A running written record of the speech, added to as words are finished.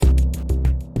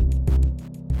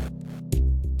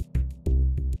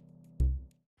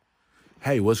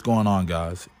Hey, what's going on,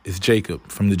 guys? It's Jacob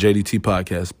from the JDT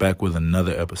Podcast back with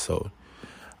another episode.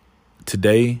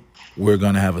 Today, we're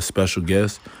going to have a special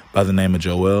guest by the name of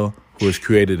Joel, who has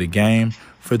created a game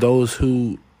for those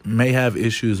who may have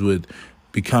issues with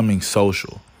becoming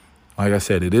social. Like I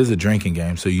said, it is a drinking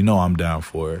game, so you know I'm down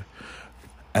for it.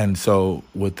 And so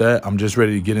with that, I'm just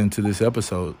ready to get into this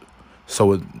episode. So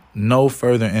with no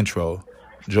further intro,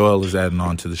 Joel is adding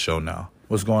on to the show now.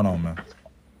 What's going on, man?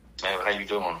 Man, how you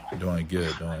doing? Doing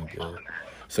good.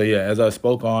 So yeah, as I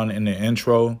spoke on in the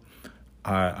intro,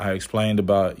 I explained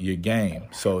about your game.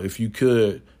 So if you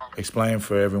could explain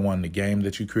for everyone the game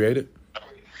that you created.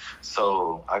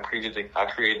 So I created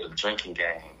a drinking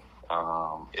game.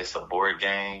 It's a board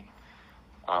game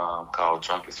called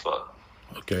Drunk as Fuck.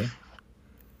 Okay.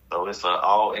 So it's an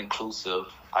all-inclusive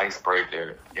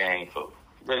icebreaker game for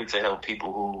really to help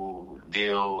people who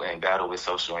deal and battle with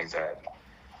social anxiety.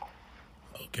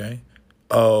 Okay.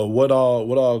 What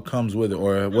all comes with it,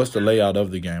 or what's the layout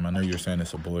of the game? I know you're saying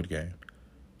it's a board game.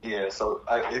 Yeah, so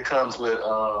it comes with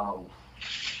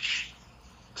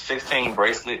 16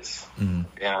 bracelets,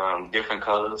 different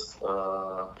colors,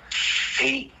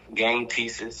 8 game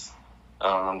pieces,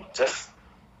 just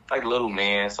like little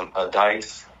men, a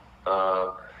dice,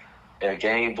 a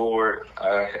game board.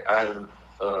 I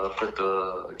put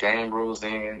the game rules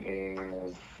in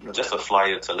and just a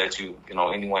flyer to let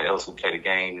anyone else who play the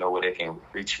game know where they can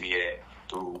reach me at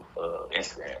through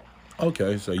Instagram.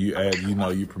 Okay, so you add,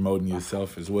 you promoting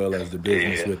yourself as well as the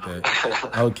business with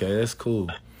that. Okay, that's cool.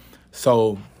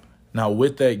 So now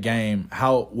with that game,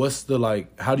 how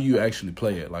do you actually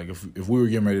play it? Like if we were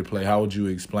getting ready to play, how would you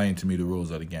explain to me the rules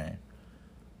of the game?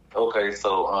 Okay,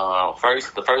 so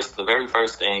the very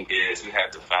first thing is you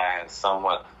have to find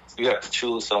someone. You have to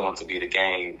choose someone to be the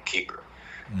gamekeeper.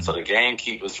 Mm-hmm. So the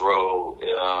gamekeeper's role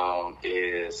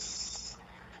is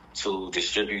to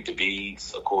distribute the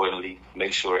beads accordingly,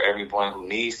 make sure everyone who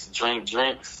needs to drink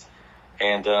drinks,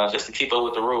 and just to keep up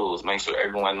with the rules, make sure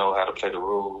everyone know how to play the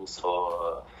rules,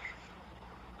 or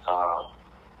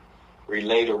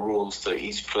relay the rules to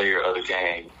each player of the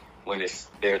game when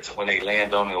they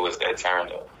land on it, or it's their turn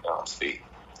to speak.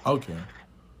 Okay.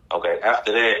 Okay.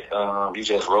 After that, you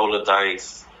just roll the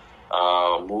dice.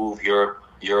 Move your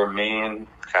men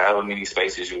however many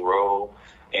spaces you roll,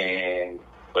 and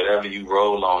whatever you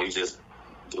roll on, you just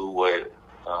do what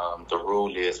the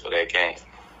rule is for that game.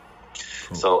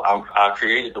 Cool. So I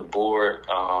created the board.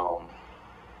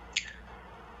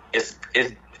 It's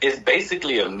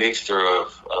basically a mixture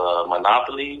of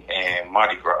Monopoly and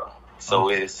Mardi Gras. So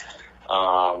it's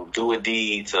do a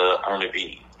deed to earn a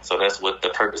bead. So that's what the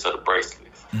purpose of the bracelet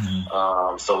is.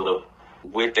 Mm-hmm.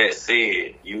 With that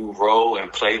said, you roll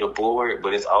and play the board,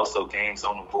 but it's also games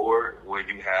on the board where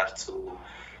you have to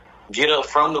get up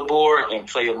from the board and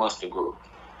play amongst the group.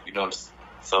 You know what I'm saying?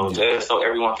 So just so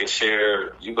everyone can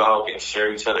share, you all can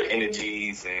share each other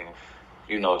energies and,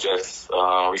 just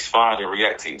respond and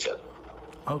react to each other.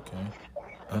 Okay.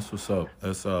 That's what's up.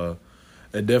 That's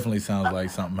it definitely sounds like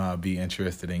something I'd be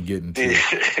interested in getting to.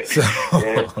 So, it's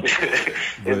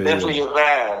definitely a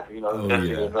vibe,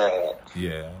 a vibe.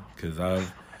 Yeah, because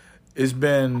it's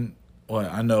been,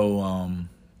 I know,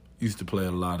 used to play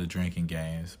a lot of drinking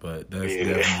games, but that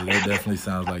definitely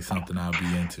sounds like something I'll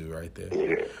be into right there.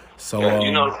 Yeah. So,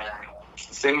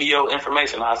 send me your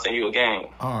information. I'll send you a game.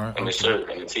 All right. And the shirt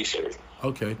and the T-shirt.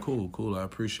 Okay, cool. I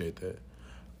appreciate that.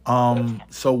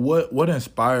 So what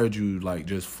inspired you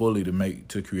just fully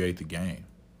to create the game?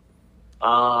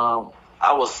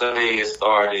 I would say it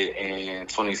started in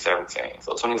 2017.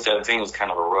 So 2017 was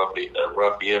kind of a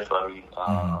rough year for me.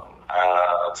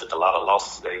 I took a lot of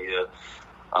losses that year.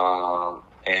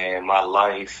 And my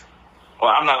life,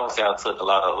 I'm not gonna say I took a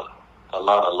lot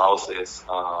of losses.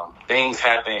 Things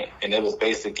happened, and it was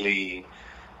basically,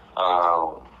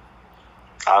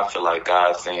 I feel like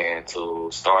God saying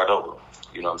to start over.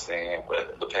 You know what I'm saying?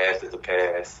 But the past is the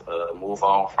past. Move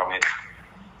on from it.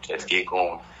 Just get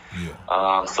going.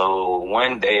 Yeah. So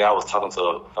one day I was talking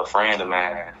to a friend of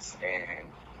mine, and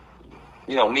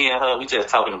me and her, we just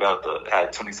talking about how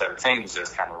 2017 was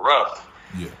just kind of rough.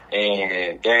 Yeah.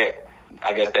 And that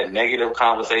negative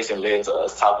conversation led to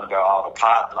us talking about all the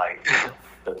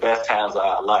the best times of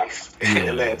our life. Yeah.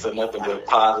 It led to nothing but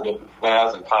positive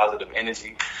vibes and positive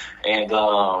energy, and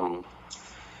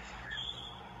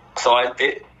so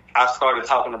I started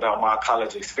talking about my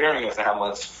college experience and how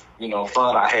much,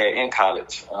 fun I had in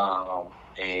college.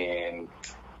 And,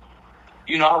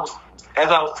 as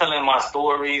I was telling my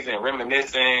stories and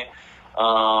reminiscing,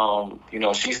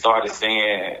 she started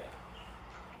saying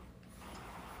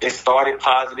it started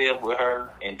positive with her.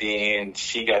 And then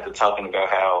she got to talking about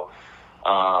how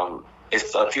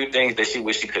it's a few things that she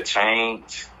wish she could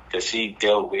change, because she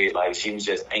dealt with, like, she was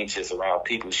just anxious around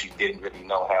people. She didn't really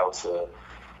know how to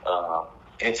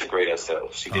integrate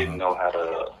herself. She didn't know how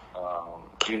to,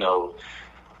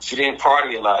 she didn't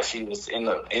party a lot. She was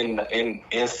inside, and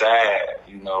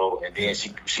then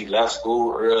she left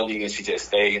school early and she just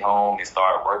stayed home and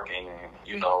started working, and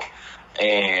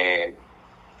and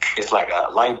it's like a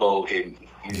light bulb hit me,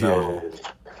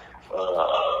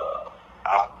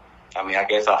 I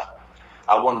guess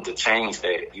I wanted to change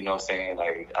that, you know what I'm saying?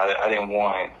 Like, I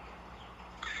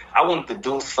wanted to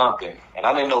do something, and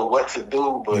I didn't know what to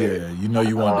do, but... Yeah,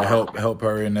 you wanted to help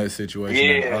her in that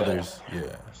situation and others.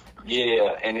 Yeah.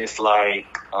 Yeah, and it's like,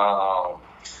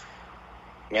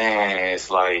 it's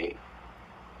like,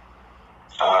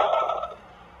 I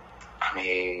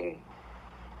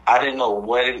didn't know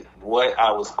what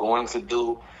I was going to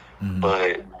do,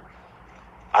 but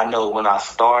I know when I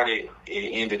started,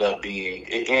 it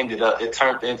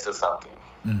turned into something.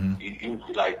 Mm-hmm.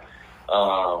 It's like I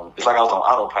was on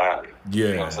autopilot. Yeah,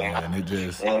 you know what I'm saying? And it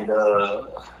just...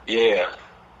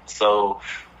 So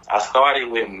I started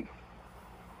with...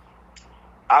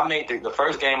 I made the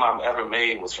first game I ever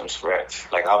made was from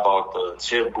scratch. Like, I bought the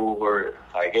chipboard.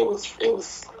 Like, it was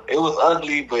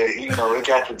ugly, but it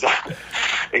got the job.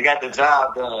 It got the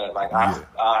job done. Like, I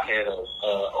had a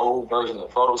old version of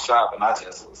Photoshop, and I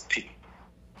just was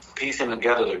piecing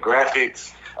together the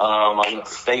graphics. I went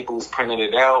to Staples, printed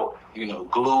it out.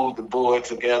 Glued the board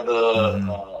together.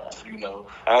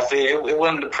 I said it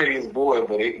wasn't the prettiest board,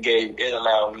 but it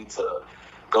allowed me to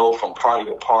go from party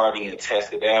to party and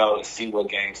test it out and see what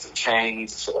games to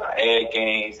change. Should I add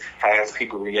games? How's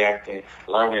people reacting?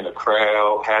 Learning the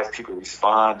crowd. How's people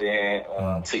responding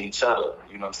to each other?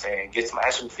 You know what I'm saying? Get some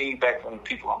actual feedback from the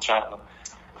people I'm trying to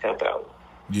help out.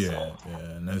 Yeah,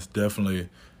 and that's definitely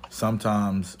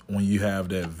sometimes when you have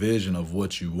that vision of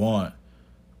what you want,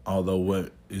 although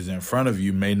what is in front of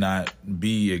you may not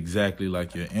be exactly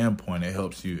like your endpoint,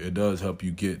 it does help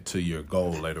you get to your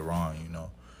goal later on,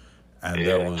 And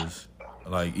that was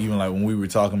even when we were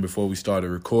talking before we started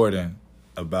recording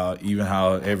about even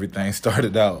how everything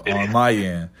started out on my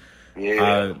end.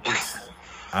 Yeah.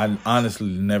 I honestly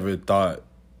never thought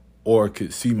or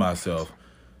could see myself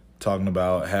talking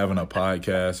about having a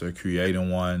podcast or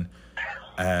creating one.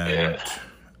 And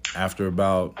after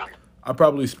I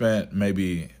probably spent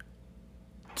maybe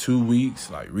 2 weeks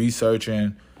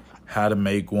researching how to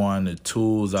make one, the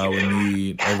tools I would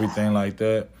need, everything like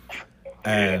that.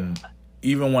 And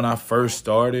even when I first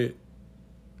started,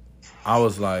 I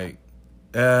was like,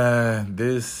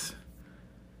 this,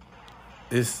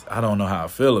 I don't know how I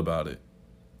feel about it.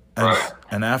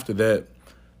 And after that,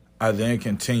 I then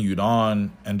continued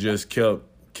on and just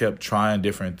kept trying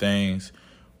different things,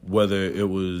 whether it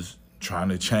was trying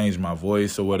to change my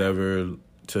voice or whatever,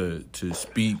 to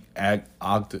speak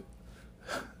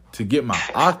to get my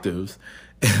octaves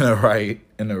in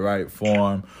the right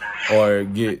form, or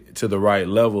get to the right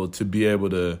level to be able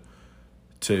to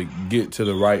get to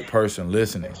the right person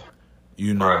listening,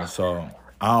 So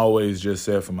I always just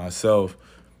said for myself,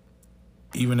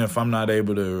 even if I'm not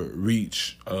able to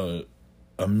reach a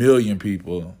million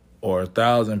people or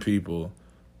 1,000 people,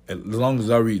 as long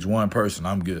as I reach one person,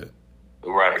 I'm good.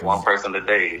 Right, one person a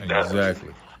day.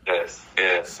 Exactly. Yes,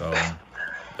 yeah. So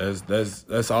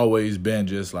that's always been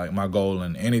just like my goal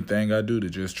in anything I do, to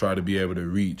just try to be able to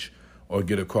reach or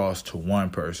get across to one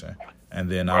person, and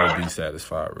then I would be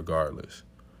satisfied regardless.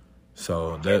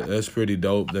 So that's pretty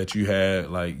dope that you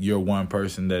had your one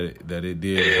person that it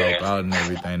did help out and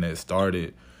everything, that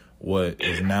started what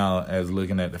is now, as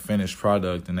looking at the finished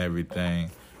product and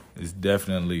everything, is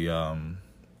definitely a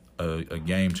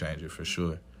game changer for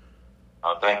sure.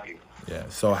 Oh, thank you. Yeah.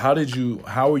 So how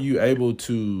were you able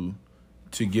to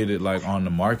get it on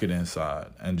the marketing side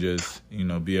and just,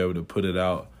 be able to put it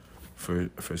out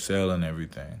for sale and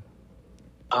everything?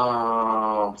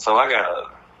 So I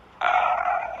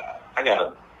kind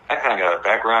of got a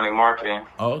background in marketing.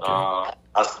 Oh, okay.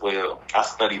 I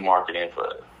studied marketing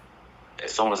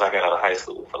as soon as I got out of high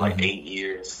school for 8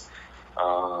 years.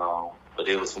 But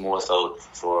it was more so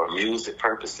for music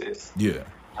purposes. Yeah.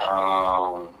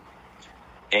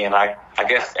 And I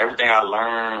guess everything I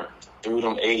learned through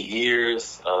them 8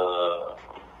 years, I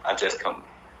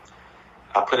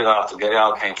put it all together. It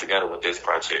all came together with this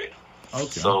project. Okay.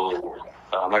 So,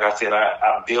 like I said,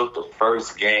 I built the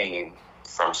first game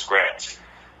from scratch,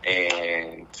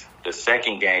 and the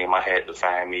second game I had to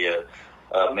find me a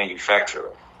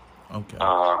manufacturer. Okay.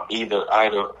 I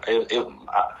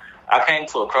came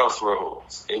to a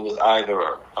crossroads. It was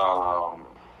either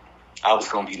I was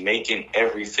going to be making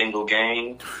every single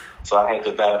game, So I had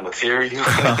to buy the material.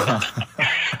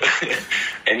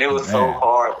 And it was so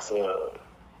hard to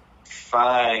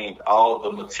find all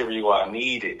the material I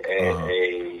needed at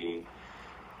a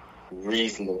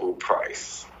reasonable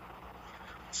price.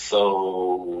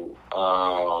 So,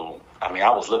 I mean, I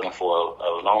was looking for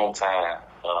a long time,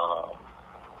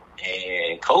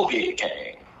 and COVID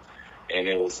came, and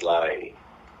it was like,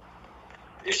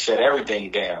 it shut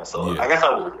everything down. So I guess I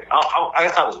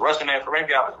was rushing that.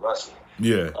 Maybe I was rushing.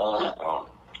 Yeah.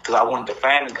 Because I wanted to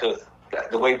find it, because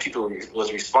the way people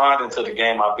was responding to the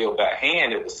game I built back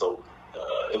hand, it was so,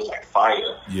 it was like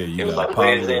fire. Yeah, it was like,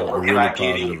 where's that? Where can I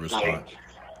get it? Response. Like,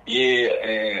 yeah,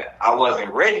 and I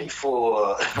wasn't ready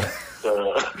for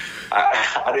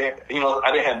I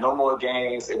didn't have no more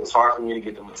games. It was hard for me to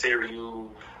get the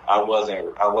material. I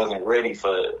wasn't ready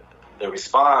for the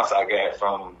response I got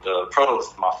from the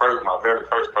my very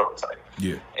first prototype.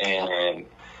 Yeah. And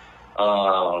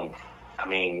I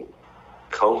mean,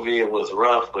 COVID was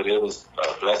rough, but it was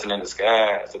a blessing in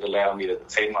disguise. It allowed me to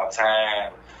take my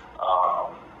time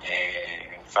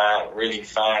and really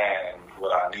find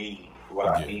what I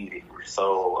needed.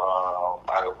 So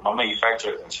my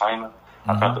manufacturer is in China.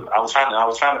 Mm-hmm. I was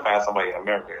trying to find somebody in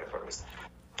America at first,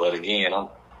 but again,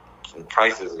 the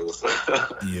prices was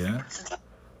yeah.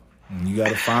 You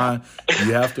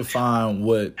have to find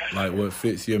what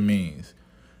fits your means,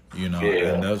 you know.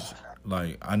 Yeah. And that's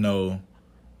like, I know,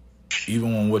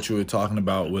 even when what you were talking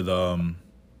about with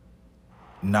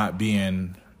not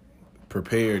being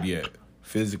prepared yet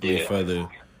physically for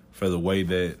the way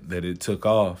that it took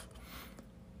off.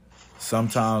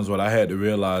 Sometimes what I had to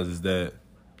realize is that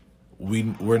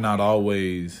we're not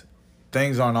always,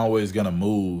 things aren't always gonna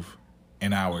move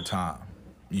in our time,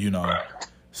 you know. Right.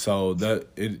 So that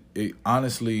it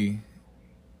honestly,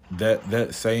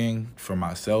 that saying for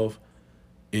myself,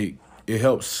 it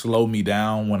helps slow me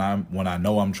down when I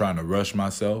know I'm trying to rush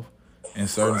myself in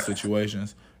certain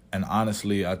situations. And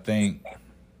honestly, I think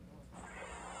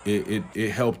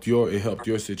it helped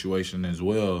your situation as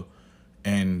well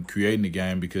in creating the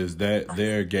game, because that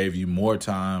there gave you more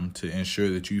time to ensure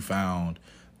that you found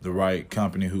the right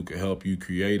company who could help you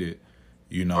create it,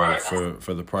 you know, right,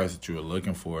 for the price that you were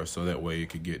looking for, so that way it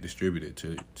could get distributed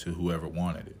to whoever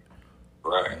wanted it.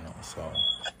 Right. You know, so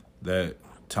that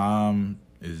time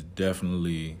is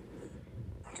definitely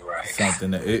something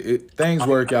that things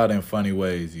work out in funny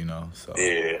ways, you know. So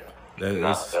yeah,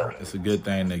 it's a good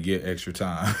thing to get extra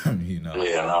time, you know.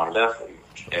 Yeah, no, definitely.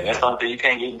 And that's something you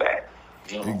can't get back.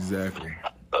 You know? Exactly.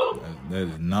 That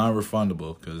is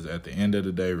non-refundable, because at the end of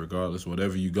the day, regardless,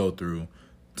 whatever you go through,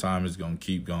 time is gonna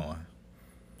keep going.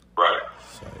 Right.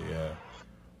 So yeah,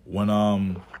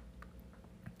 when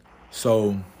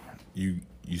so you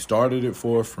started it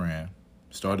for a friend,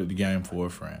 started the game for a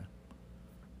friend.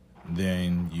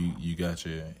 Then you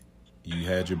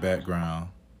had your background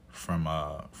from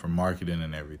marketing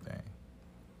and everything.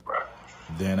 Right.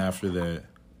 Then after that,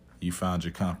 you found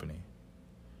your company.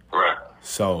 Right.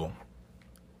 So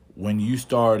when you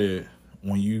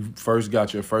first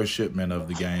got your first shipment of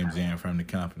the games in from the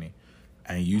company,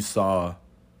 and you saw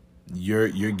your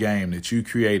game that you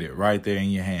created right there in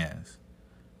your hands,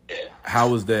 how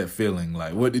was that feeling?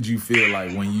 Like, what did you feel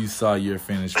like when you saw your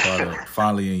finished product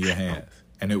finally in your hands,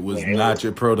 and it was not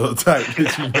your prototype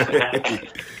that you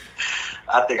made?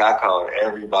 I think I called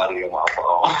everybody on my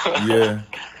phone. Yeah.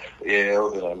 Yeah, it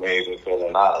was an amazing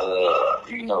feeling.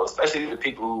 Especially the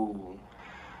people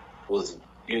who was,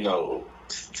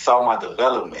 saw my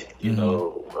development. You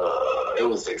know, it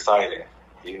was exciting.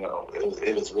 You know,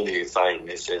 it was really exciting.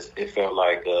 It felt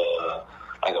like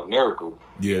a miracle.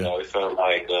 Yeah. You know, it felt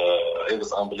like it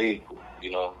was unbelievable.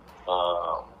 You know,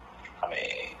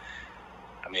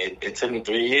 it took me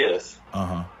 3 years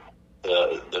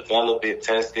to develop it,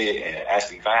 test it, and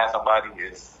actually find somebody.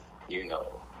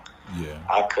 Yeah.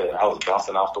 I was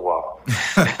bouncing off the wall.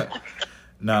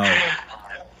 Now,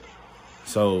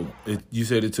 so you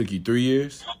said it took you 3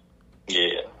 years?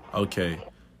 Yeah. Okay.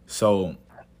 So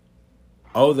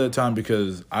all that time,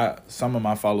 because some of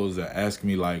my followers are asking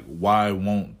me, like, why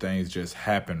won't things just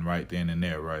happen right then and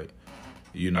there, right?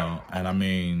 You know, and I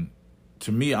mean,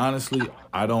 to me, honestly,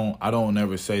 I don't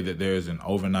ever say that there's an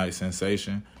overnight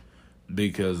sensation,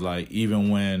 because like, even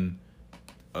when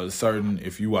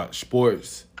if you watch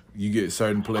sports, you get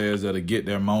certain players that'll get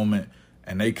their moment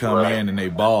and they come in and they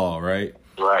ball, right?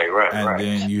 Right. And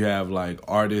then you have like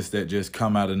artists that just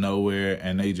come out of nowhere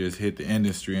and they just hit the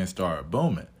industry and start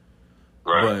booming.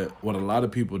 Right. But what a lot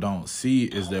of people don't see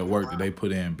is that work that they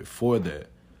put in before that.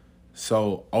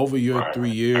 So over your 3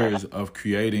 years of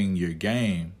creating your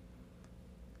game,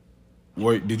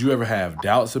 did you ever have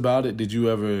doubts about it? Did you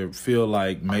ever feel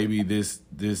like maybe this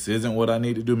isn't what I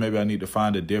need to do? Maybe I need to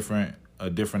find a different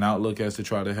outlook as to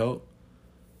try to help?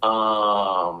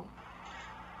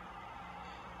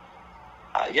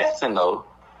 Yes and no.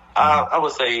 I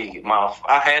would say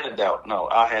I had a doubt. No,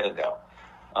 I had a doubt.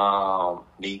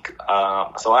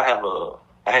 So I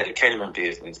had a catering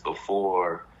business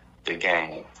before the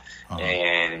game,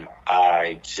 and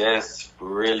I just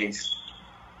really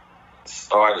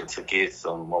started to get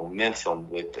some momentum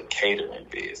with the catering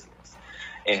business.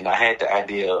 And I had the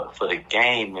idea for the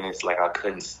game, and it's like I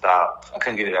couldn't stop. I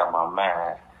couldn't get it out of my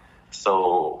mind.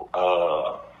 So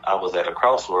I was at a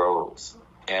crossroads,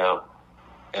 and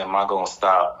am I going to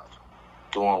stop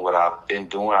doing what I've been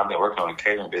doing? I've been working on the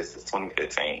catering business since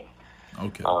 2015.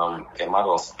 Okay. Am I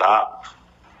going to stop?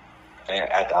 And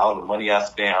after all the money I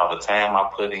spent, all the time I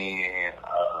put in,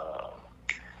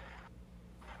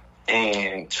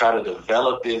 and try to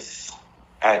develop this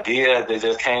idea that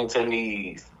just came to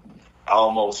me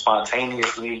almost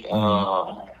spontaneously.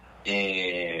 And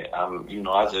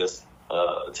I just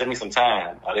it took me some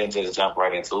time. I didn't just jump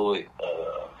right into it.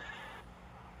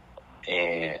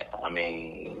 And I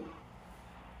mean,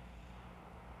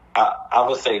 I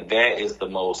would say that is the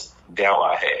most doubt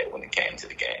I had when it came to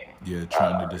the game. Yeah,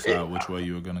 trying to decide which way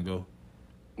you were gonna go.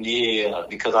 Yeah,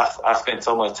 because I spent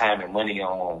so much time and money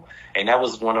on, and that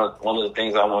was one of the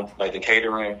things I want, like the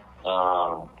catering.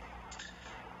 That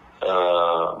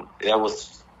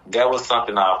was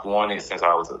something I've wanted since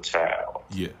I was a child.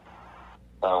 Yeah.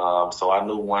 So I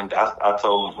knew I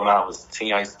told when I was a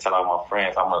teen, I used to tell all my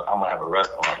friends I'm gonna have a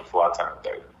restaurant before I turn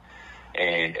 30.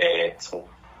 And at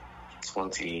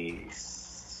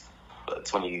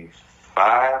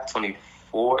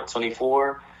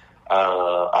 24,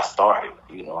 I started.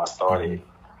 I started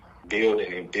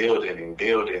building, and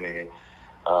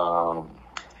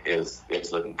it was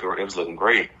looking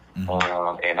great.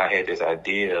 And I had this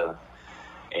idea,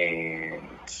 and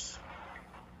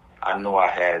I knew I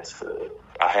had to do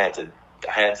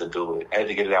it. I had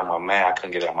to get it out of my mind. I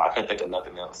couldn't think of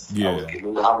nothing else. Yeah.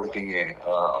 I was being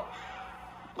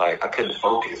like I couldn't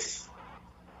focus.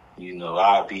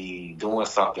 I'd be doing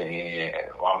something and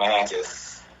my mind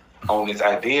just on this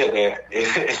idea that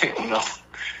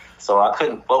so I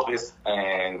couldn't focus,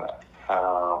 and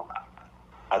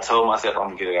I told myself I'm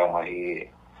gonna get it out of my head.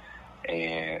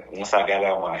 And once I got it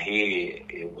out of my head,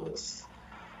 it was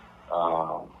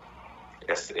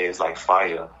it's like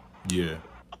fire. Yeah.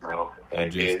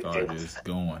 It just started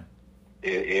going.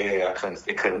 I couldn't.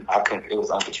 It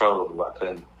was uncontrollable. I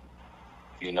couldn't.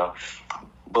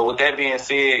 But with that being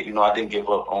said, I didn't give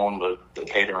up on the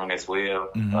catering as well.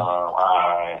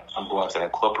 I'm going to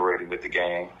incorporate it with the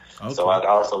game. Okay. So I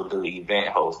also do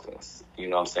event hostings. You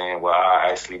know what I'm saying? Where I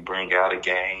actually bring out a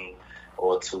game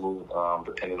or two,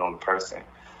 depending on the person.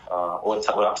 I'm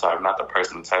sorry, not the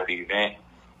person, the type of event.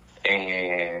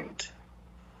 And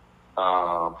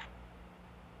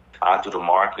I do the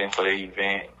marketing for the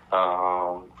event,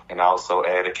 and I also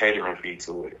add a catering fee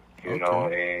to it. You know,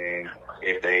 and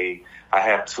I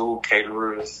have 2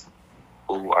 caterers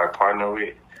who I partner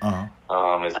with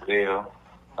as well,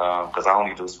 because I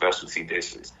only do specialty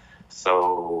dishes.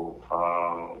 So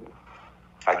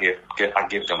I give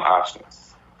them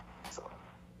options. So.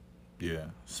 Yeah.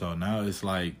 So now it's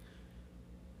like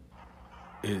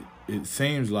it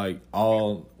seems like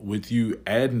all with you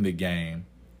adding the game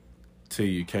to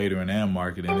your catering and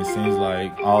marketing, it seems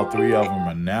like all 3 of them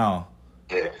are now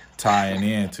tying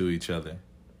into each other.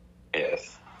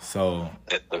 Yes. So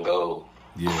that's the goal.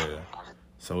 Yeah.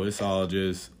 So it's all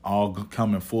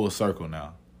coming full circle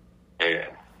now. Yeah.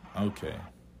 Okay.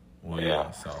 Well,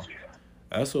 yeah. So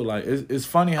that's what it's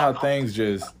funny how things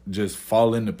just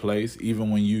fall into place,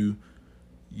 even when you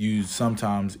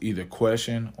sometimes either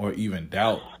question or even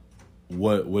doubt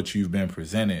what you've been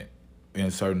presented in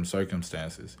certain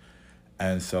circumstances.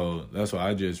 And so that's why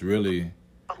I just really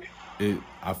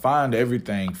I find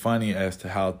everything funny as to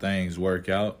how things work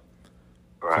out.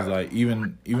 Because like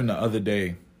even the other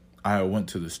day, I went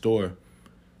to the store,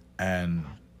 and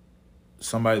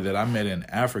somebody that I met in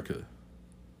Africa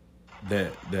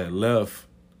that left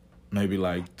maybe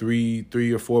like three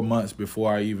or 4 months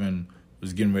before I even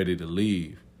was getting ready to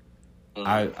leave.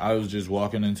 I was just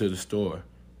walking into the store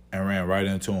and ran right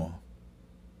into him.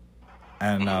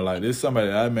 And now, like, this is somebody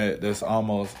that I met that's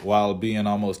while being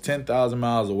almost 10,000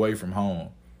 miles away from home.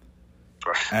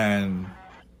 And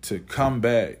to come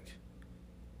back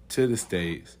to the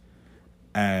States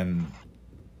and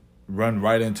run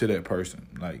right into that person,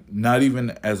 like, not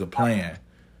even as a plan.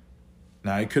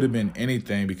 Now, it could have been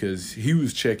anything because he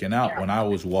was checking out when I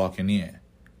was walking in.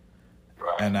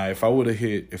 And if I would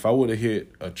have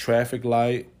hit a traffic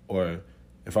light, or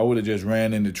if I would have just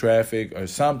ran into traffic or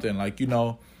something, like, you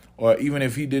know, or even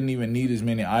if he didn't even need as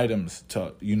many items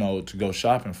to, you know, to go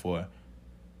shopping for,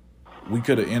 we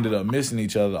could have ended up missing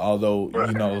each other. Although,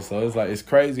 you know, so it's like, it's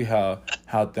crazy how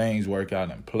things work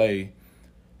out and play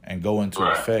and go into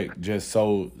effect just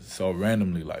so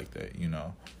randomly like that, you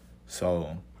know.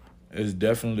 So it's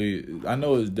definitely, I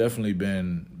know it's definitely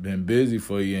been busy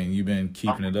for you, and you've been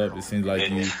keeping it up. It seems like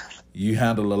you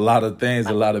handle a lot of things,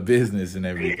 a lot of business and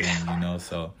everything, you know.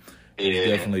 So it's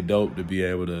definitely dope to be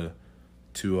able to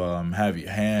have your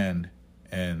hand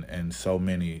in so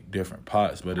many different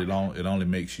pots, but it only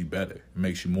makes you better. It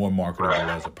makes you more marketable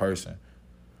as a person.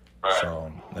 Right.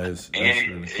 So that's and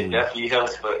really cool. It definitely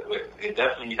helps, but it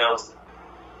definitely helps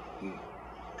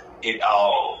it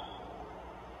all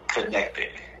connected.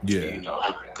 Yeah. You know,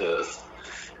 because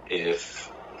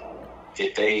if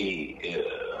they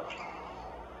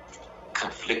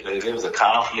conflict, if there was a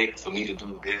conflict for me to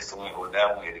do this one or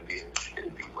that one, it'd be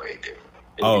way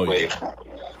different.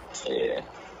 Yeah.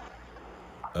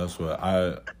 That's what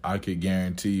I could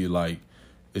guarantee you. Like,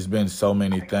 it's been so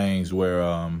many things where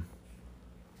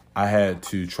I had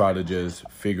to try to just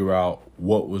figure out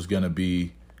what was gonna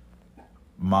be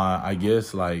my, I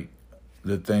guess, like,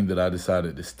 the thing that I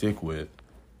decided to stick with.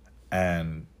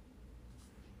 And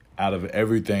out of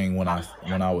everything, when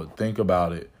I would think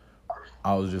about it,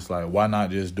 I was just like, why not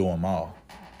just do them all,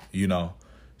 you know?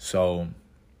 So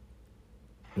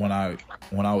when I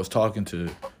was talking to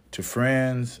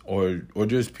friends or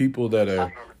just people that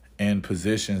are in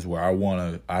positions where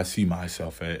I see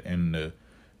myself at in the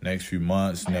next few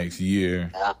months, next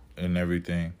year, and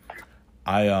everything,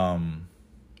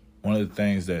 one of the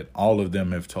things that all of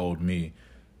them have told me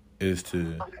is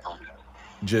to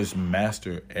just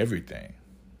master everything.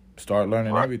 Start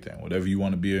learning everything. Whatever you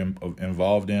want to be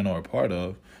involved in or a part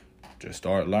of, just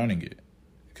start learning it.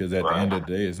 Because at the end of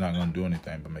the day, it's not going to do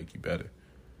anything but make you better.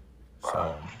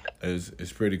 So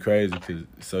it's pretty crazy.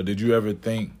 So did you ever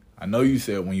think, I know you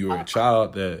said when you were a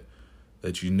child that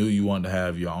you knew you wanted to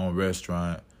have your own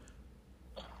restaurant,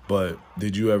 but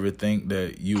did you ever think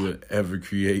that you would ever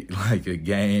create like a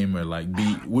game or like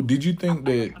did you think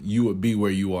that you would be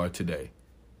where you are today?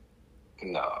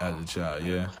 No. As a child,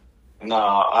 yeah?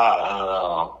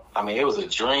 No, I mean, it was a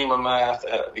dream of mine.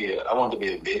 I wanted to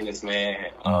be a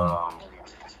businessman.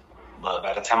 But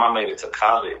by the time I made it to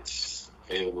college,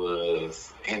 it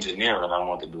was engineering. I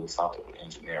wanted to do something with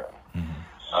engineering.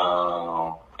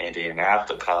 And then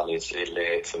after college, it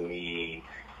led to me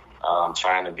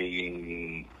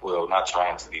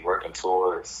working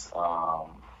towards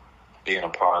being a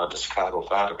part of the Chicago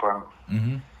Fire Department.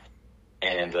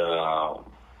 And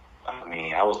I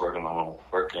mean, I was working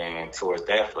towards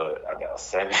that for about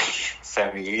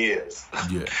 7 years.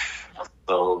 Yeah.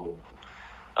 So,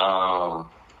 I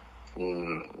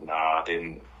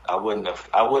didn't. I wouldn't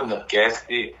have guessed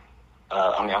it.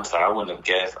 I wouldn't have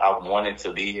guessed I wanted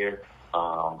to be here.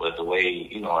 But the way,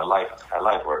 you know, how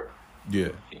life works. Yeah.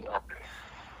 You know.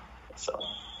 So.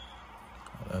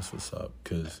 That's what's up.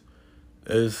 Because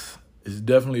it's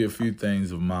definitely a few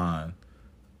things of mine,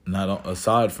 not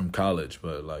aside from college,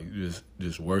 but like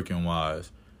just working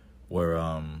wise, where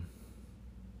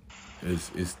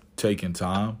it's taking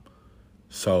time.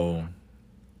 So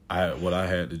what I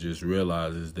had to just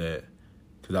realize is that,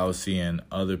 because I was seeing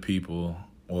other people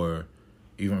or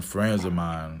even friends of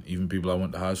mine, even people I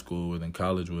went to high school with and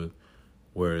college with,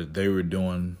 where they were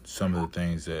doing some of the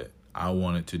things that I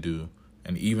wanted to do,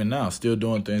 and even now still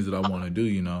doing things that I want to do,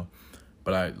 you know.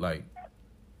 But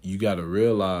you got to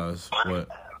realize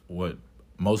what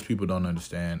most people don't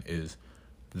understand is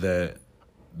that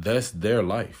that's their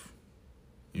life.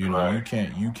 You know,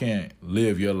 you can't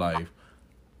live your life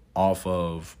off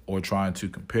of or trying to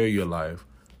compare your life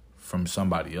from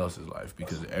somebody else's life,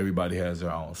 because everybody has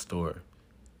their own story.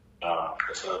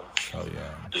 For sure. Oh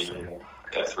yeah. So.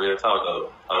 That's real talk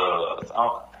though.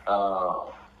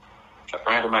 A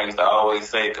friend of mine used to always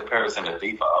say, comparison is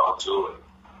thief of all joy.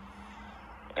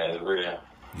 That's real.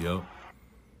 Yep,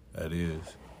 that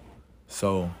is.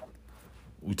 So,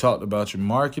 we talked about your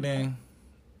marketing,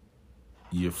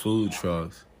 your food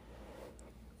trucks,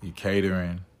 your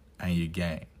catering, and your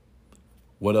game.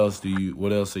 What else are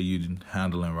you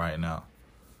handling right now?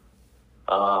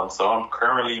 So I'm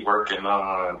currently working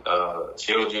on a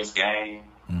children's game,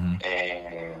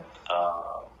 and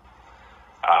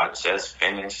I just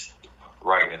finished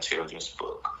writing a children's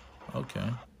book. Okay.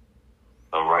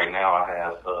 So right now I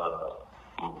have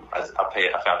I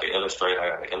found the illustrator. I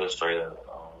got an illustrator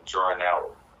drawing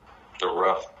out the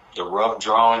rough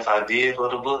drawings I did for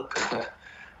the book.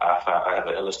 I have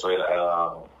an illustrator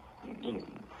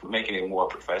making it more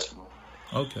professional.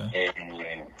 Okay.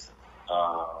 And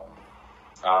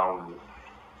I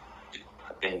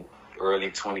think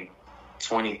early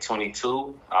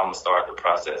 2022, I'm gonna start the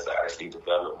process of actually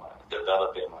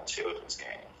developing my children's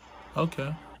game.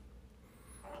 Okay.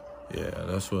 Yeah,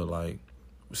 that's what like.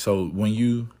 So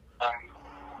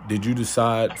did you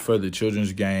decide for the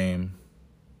children's game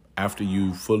after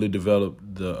you fully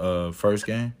developed the first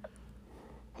game?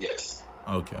 Yes.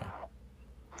 Okay.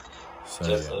 So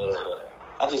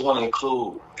I just want to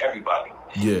include everybody.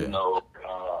 Yeah. You know,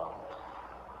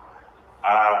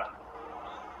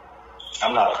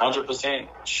 I'm not 100%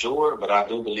 sure, but I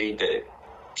do believe that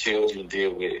children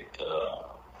deal with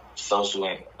social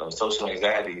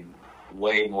anxiety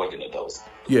way more than adults.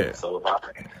 Yeah. So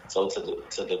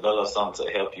to develop something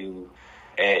to help you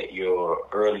at your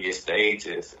earliest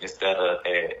stages instead of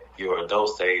at your adult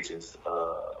stages,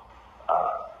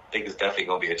 I think it's definitely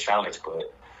gonna be a challenge.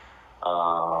 But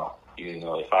you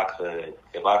know, if I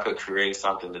could create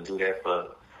something to do that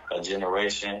for a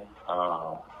generation,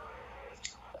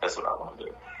 that's what I want to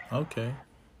do. Okay.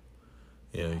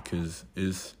 Yeah, because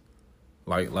it's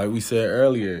like we said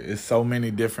earlier, it's so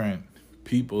many different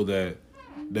people that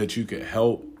you could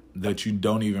help that you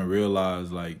don't even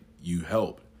realize like you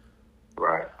helped.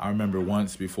 Right. I remember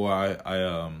once before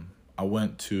I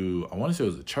went to, I want to say it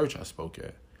was a church I spoke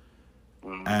at,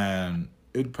 and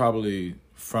it probably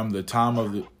from the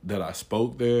time that I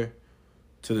spoke there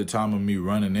to the time of me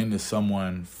running into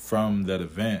someone from that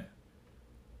event,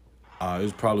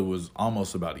 it probably was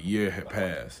almost about a year had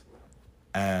passed,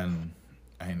 and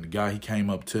the guy, he came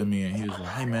up to me and he was like,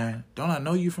 "Hey man, don't I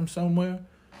know you from somewhere?"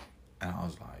 And I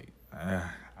was like,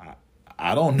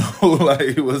 I don't know,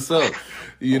 like, what's up,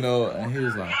 you know? And he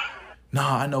was like,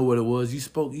 "Nah, I know what it was. You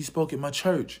spoke at my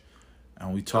church."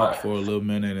 And we talked for a little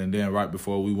minute, and then right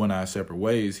before we went our separate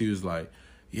ways, he was like,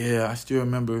 "Yeah, I still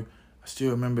remember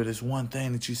this one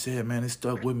thing that you said, man. It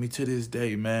stuck with me to this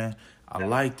day, man. I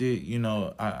liked it. You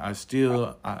know, I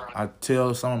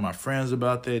tell some of my friends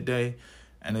about that day,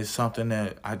 and it's something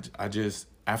that I just,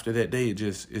 after that day,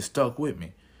 it stuck with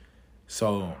me."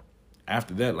 So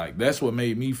after that, like, that's what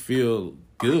made me feel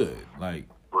good. Like,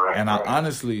 and I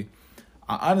honestly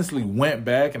went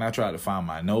back and I tried to find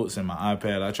my notes in my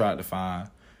iPad. I tried to find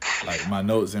like my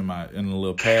notes in the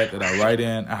little pad that I write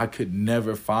in. I couldn't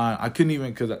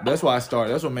even, because that's why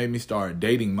that's what made me start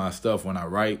dating my stuff when I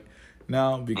write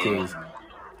now, because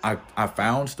I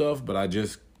found stuff, but I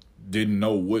just didn't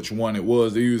know which one it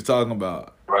was that he was talking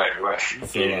about. Right.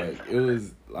 So like, it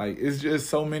was like, it's just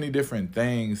so many different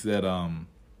things that I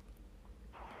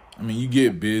mean, you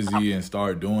get busy and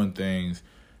start doing things,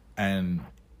 and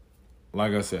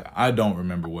like I said, I don't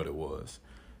remember what it was.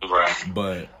 Right.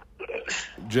 But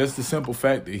just the simple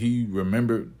fact that he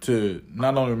remembered to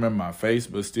not only remember my face,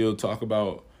 but still talk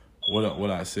about what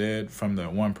I said from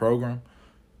that one program,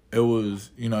 it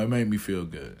was, you know, it made me feel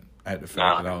good at the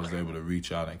fact that I was able to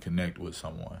reach out and connect with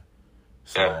someone.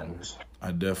 So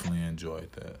I definitely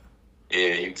enjoyed that.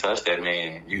 Yeah, you touched that,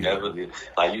 man. You never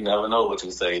know what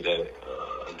you say that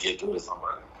get through to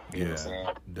somebody. You know what I'm saying?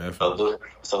 Definitely.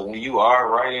 So when you are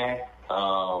writing,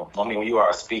 when you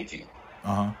are speaking,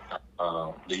 do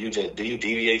you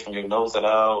deviate from your notes at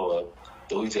all, or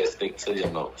do you just stick to your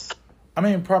notes? I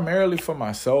mean, primarily for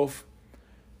myself,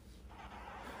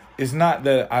 it's not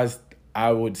that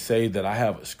I would say that I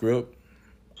have a script.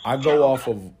 I go off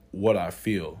of what I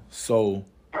feel. So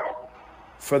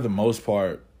for the most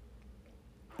part,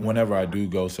 whenever I do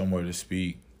go somewhere to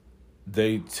speak,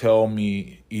 they tell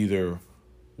me either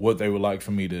what they would like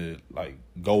for me to like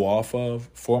go off of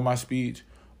for my speech,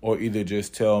 or either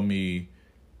just tell me,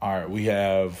 all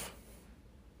right,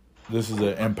 this is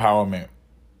an empowerment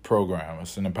program.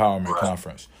 It's an empowerment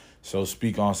conference. So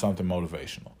speak on something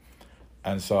motivational.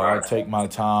 And so I take my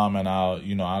time and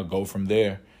I'll go from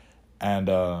there. And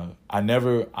I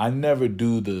never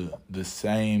do the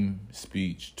same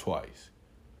speech twice.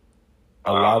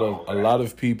 A lot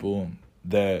of people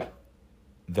that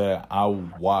I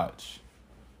watch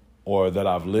or that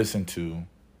I've listened to,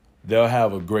 they'll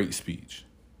have a great speech.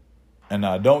 And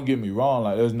now, don't get me wrong,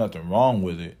 like, there's nothing wrong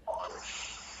with it.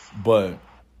 But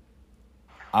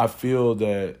I feel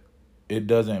that it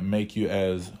doesn't make you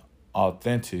as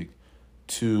authentic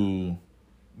to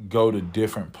go to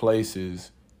different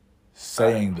places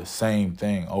saying the same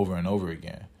thing over and over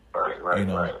again.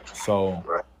 Right. So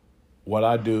what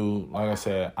I do, like I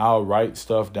said, I'll write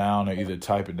stuff down or either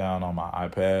type it down on my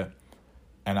iPad,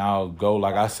 and I'll go,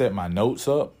 like, I set my notes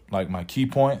up, like my key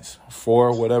points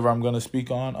for whatever I'm going to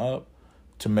speak on up,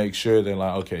 to make sure that,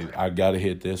 like, okay, I got to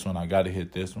hit this one, I got to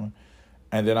hit this one.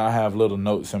 And then I have little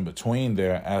notes in between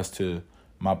there as to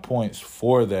my points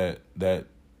for that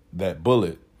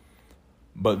bullet.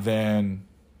 But then,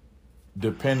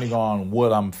 depending on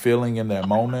what I'm feeling in that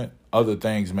moment, other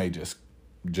things may just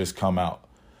come out.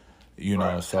 You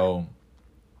know, so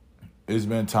it's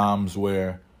been times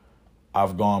where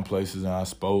I've gone places and I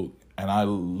spoke and I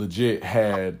legit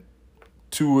had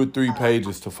 2 or 3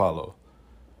 pages to follow.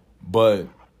 But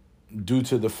due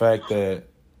to the fact that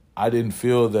I didn't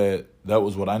feel that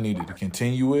was what I needed to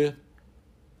continue with,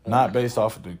 not based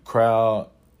off of the crowd,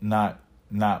 not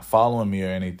following me or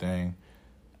anything,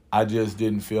 I just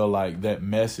didn't feel like that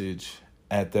message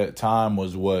at that time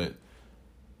was what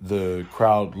the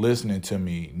crowd listening to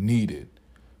me needed.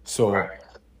 So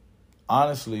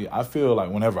honestly, I feel like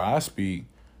whenever I speak,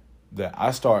 that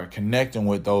I start connecting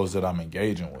with those that I'm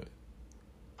engaging with.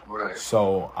 Right.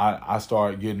 So I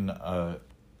start getting a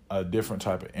different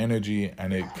type of energy,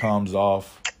 and it comes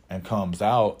off and comes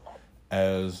out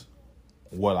as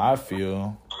what I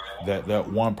feel that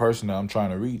one person that I'm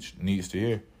trying to reach needs to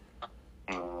hear.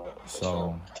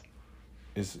 So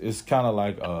it's kind of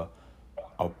like a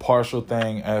partial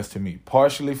thing as to me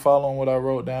partially following what I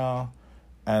wrote down,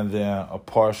 and then a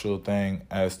partial thing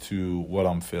as to what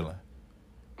I'm feeling.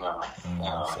 No,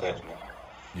 definitely.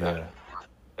 Yeah.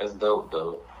 That's dope,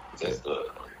 though. That's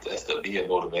the be a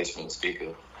motivational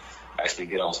speaker. Actually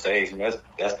get on stage, and that's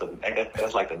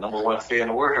like the number one fear in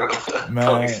the world.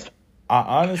 Man,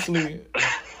 I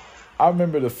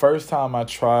remember the first time I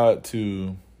tried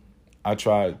to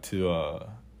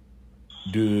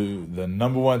do the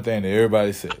number one thing that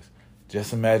everybody says.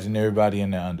 Just imagine everybody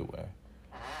in their underwear.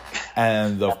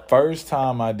 And the first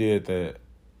time I did that,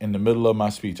 in the middle of my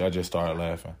speech, I just started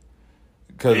laughing.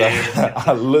 Because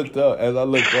I looked up,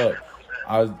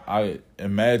 I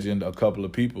imagined a couple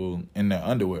of people in their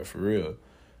underwear for real.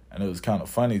 And it was kind of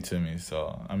funny to me.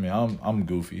 So, I mean, I'm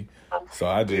goofy. So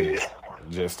I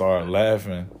just started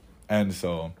laughing. And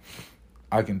so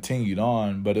I continued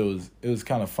on, but it was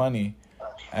kind of funny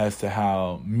as to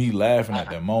how me laughing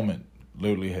at that moment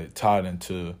literally had tied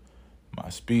into my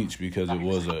speech, because it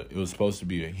was supposed to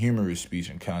be a humorous speech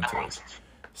and contest.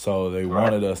 So they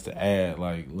wanted us to add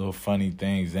like little funny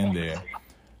things in there,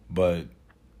 but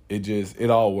it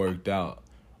all worked out.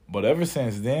 But ever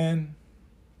since then,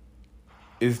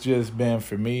 it's just been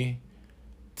for me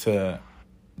to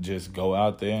just go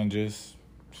out there and just,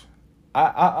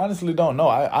 I honestly don't know.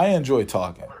 I enjoy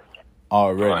talking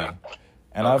already.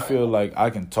 And I feel like I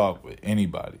can talk with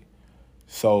anybody.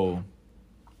 So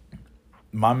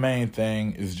my main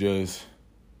thing is just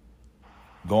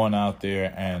going out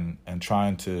there and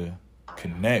trying to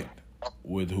connect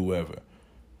with whoever.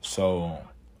 So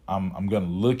I'm gonna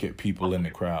look at people in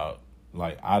the crowd,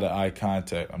 like eye-to-eye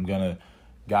contact. I'm gonna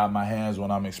guide my hands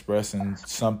when I'm expressing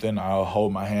something. I'll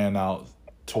hold my hand out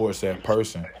towards that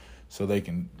person so they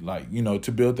can, like, you know,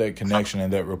 to build that connection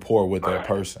and that rapport with that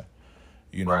person.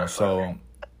 You know, so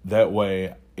that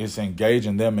way it's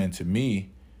engaging them into me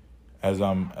as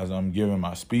I'm giving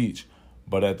my speech,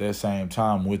 but at that same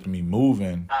time, with me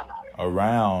moving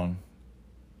around,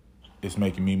 it's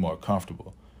making me more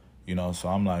comfortable. You know, so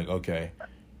I'm like, okay,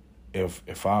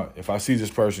 if I see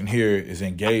this person here is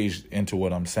engaged into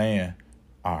what I'm saying,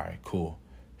 all right, cool.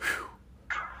 Whew,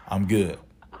 I'm good.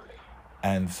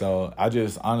 And so I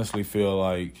just honestly feel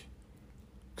like,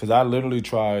 because I literally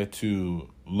try to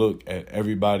look at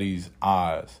everybody's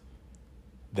eyes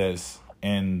that's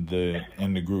in the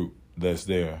group that's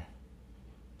there.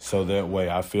 So that way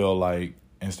I feel like,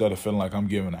 instead of feeling like I'm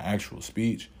giving an actual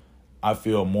speech, I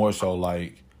feel more so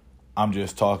like I'm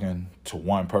just talking to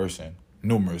one person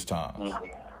numerous times.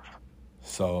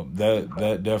 So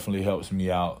that definitely helps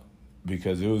me out,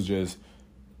 because it was just,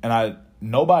 and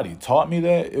nobody taught me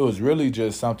that. It was really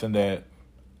just something that,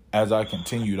 as I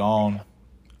continued on,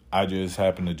 I just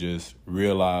happened to just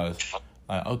realize,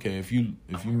 like, okay, if you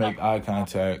make eye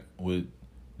contact with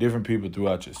different people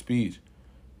throughout your speech,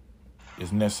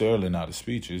 it's necessarily not a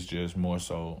speech. It's just more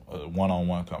so a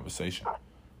one-on-one conversation.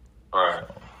 Right.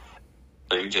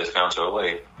 So you just found your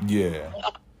way. Yeah.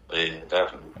 Yeah,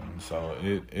 definitely. And so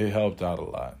it helped out a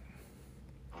lot.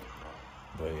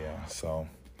 But yeah, so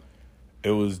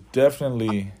it was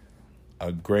definitely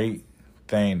a great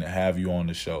thing to have you on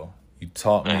the show. You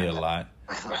taught me a lot.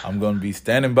 I'm going to be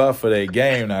standing by for that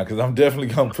game now, because I'm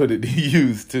definitely going to put it to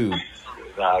use too.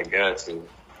 I got to.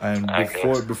 And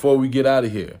before we get out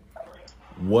of here,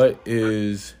 what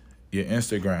is your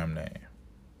Instagram name?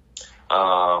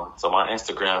 So my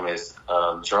Instagram is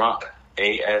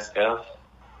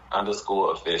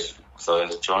drunkasf_official. So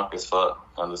it's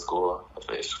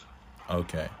drunkasfuck_official.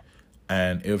 Okay.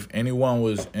 And if anyone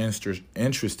was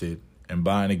interested in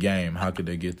buying a game, how could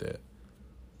they get that?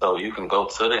 So you can go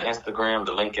to the Instagram.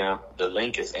 The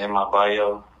link is in my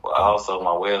bio. Also,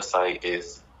 my website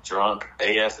is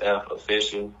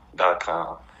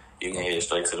drunkasfofficial.com. You can head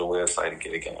straight to the website and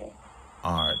get a game.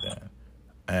 All right, then.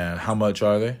 And how much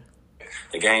are they?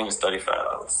 The game is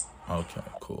 $35. Okay,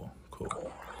 cool.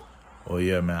 Well,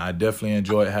 yeah, man, I definitely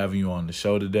enjoyed having you on the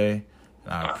show today.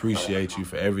 And I appreciate you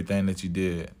for everything that you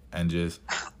did and just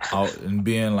and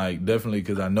being like, definitely,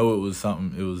 because I know it was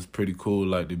pretty cool,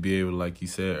 like to be able, like you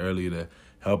said earlier, to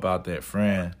help out that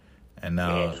friend and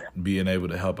now being able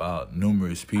to help out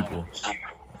numerous people,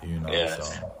 you know, so.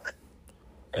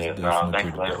 Thank you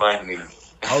for inviting me.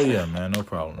 Oh, yeah, man, no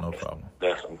problem.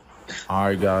 Definitely. All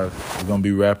right, guys, we're going to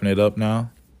be wrapping it up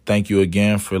now. Thank you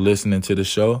again for listening to the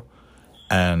show,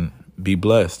 and be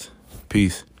blessed.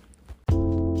 Peace.